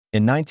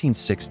In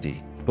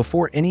 1960,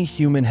 before any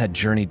human had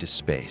journeyed to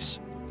space,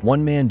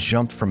 one man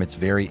jumped from its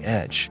very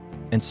edge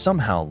and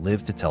somehow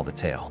lived to tell the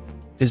tale.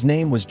 His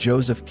name was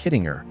Joseph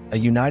Kittinger, a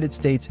United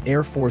States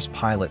Air Force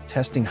pilot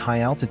testing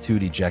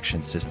high-altitude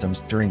ejection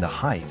systems during the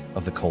height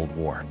of the Cold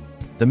War.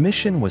 The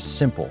mission was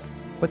simple,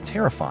 but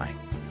terrifying.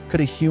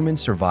 Could a human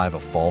survive a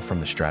fall from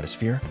the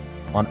stratosphere?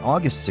 On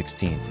August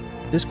 16th,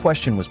 this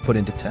question was put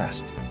into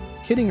test.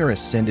 Kittinger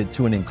ascended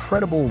to an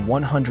incredible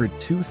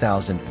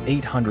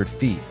 102,800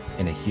 feet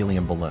in a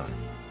helium balloon.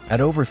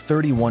 At over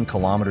 31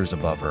 kilometers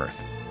above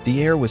Earth,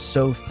 the air was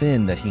so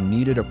thin that he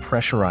needed a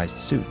pressurized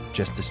suit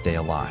just to stay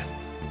alive.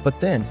 But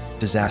then,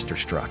 disaster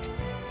struck.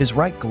 His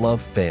right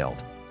glove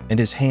failed, and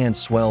his hand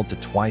swelled to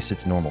twice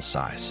its normal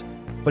size.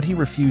 But he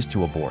refused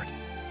to abort.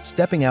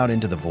 Stepping out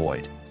into the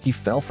void, he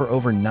fell for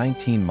over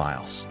 19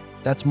 miles.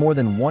 That's more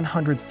than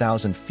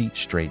 100,000 feet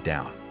straight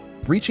down,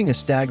 reaching a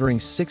staggering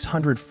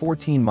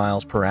 614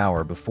 miles per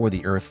hour before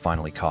the Earth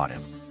finally caught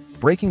him,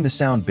 breaking the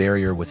sound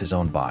barrier with his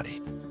own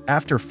body.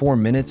 After 4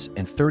 minutes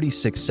and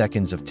 36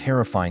 seconds of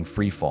terrifying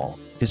freefall,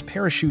 his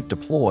parachute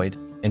deployed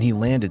and he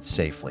landed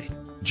safely.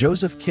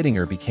 Joseph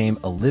Kittinger became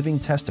a living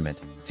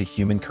testament to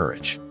human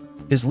courage.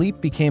 His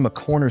leap became a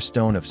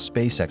cornerstone of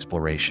space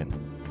exploration,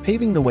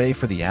 paving the way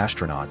for the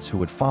astronauts who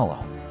would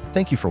follow.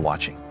 Thank you for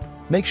watching.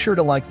 Make sure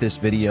to like this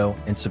video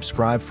and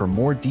subscribe for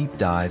more deep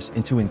dives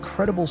into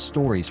incredible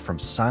stories from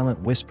silent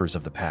whispers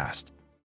of the past.